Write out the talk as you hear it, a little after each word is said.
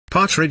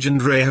Patridge and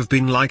Ray have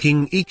been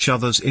liking each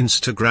other's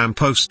Instagram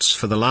posts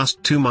for the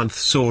last 2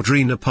 months.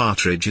 Audrina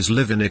Patridge is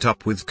living it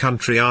up with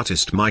country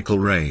artist Michael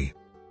Ray.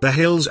 The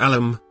Hills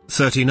alum,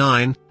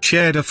 39,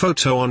 shared a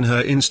photo on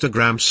her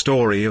Instagram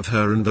story of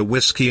her and the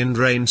Whiskey and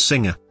Rain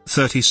singer,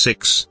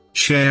 36,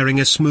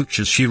 sharing a smooch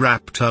as she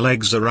wrapped her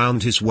legs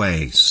around his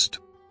waist.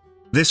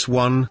 This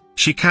one,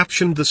 she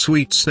captioned the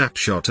sweet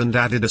snapshot and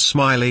added a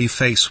smiley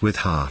face with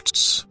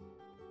hearts.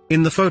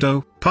 In the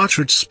photo,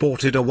 Patridge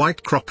sported a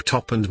white crop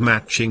top and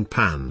matching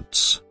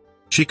pants.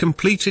 She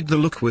completed the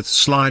look with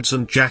slides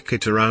and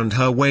jacket around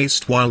her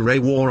waist while Ray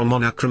wore a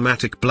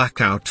monochromatic black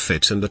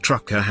outfit and a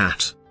trucker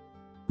hat.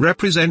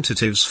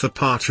 Representatives for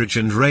Patridge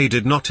and Ray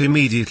did not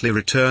immediately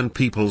return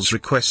people's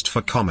request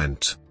for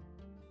comment.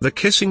 The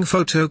kissing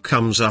photo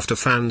comes after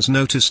fans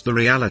noticed the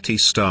reality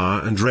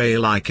star and Ray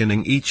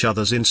likening each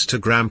other's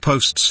Instagram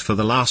posts for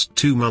the last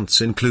 2 months,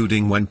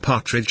 including when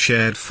Patridge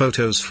shared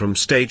photos from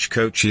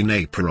Stagecoach in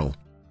April.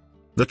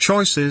 The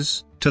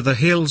choices, To the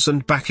Hills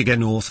and Back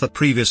Again author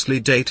previously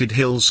dated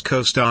Hills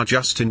co-star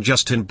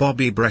Justin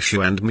Bobby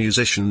Brescia and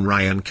musician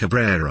Ryan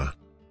Cabrera.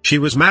 She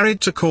was married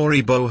to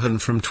Corey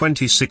Bohan from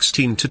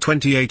 2016 to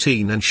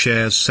 2018 and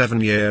shares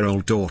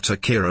 7-year-old daughter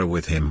Kira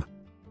with him.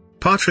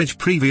 Patridge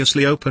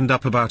previously opened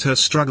up about her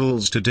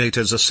struggles to date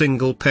as a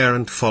single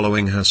parent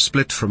following her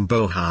split from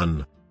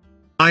Bohan.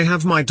 "I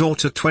have my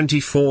daughter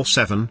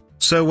 24/7,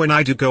 so when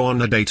I do go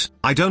on a date,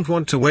 I don't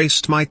want to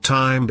waste my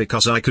time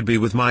because I could be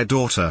with my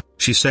daughter,"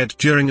 she said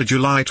during a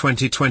July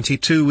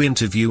 2022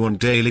 interview on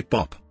Daily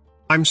Pop.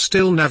 "I'm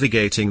still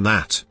navigating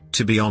that,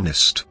 to be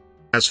honest."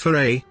 As for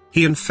Ray,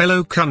 he and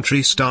fellow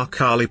country star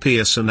Carly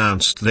Pearce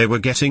announced they were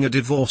getting a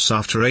divorce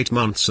after 8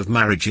 months of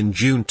marriage in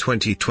June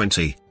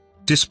 2020.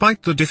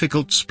 Despite the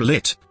difficult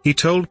split, he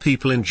told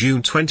People in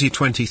June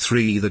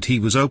 2023 that he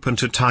was open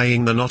to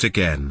tying the knot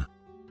again.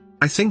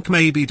 "I think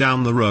maybe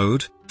down the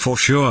road, for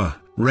sure,"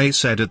 Ray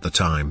said at the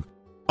time.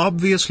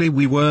 "Obviously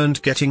we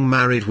weren't getting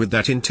married with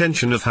that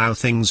intention of how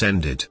things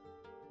ended."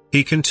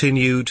 He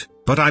continued,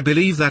 "But I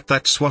believe that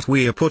that's what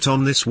we are put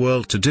on this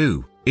world to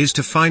do, is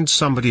to find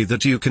somebody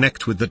that you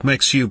connect with that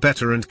makes you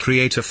better and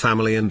create a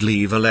family and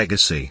leave a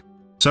legacy.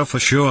 So for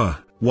sure,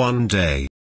 one day,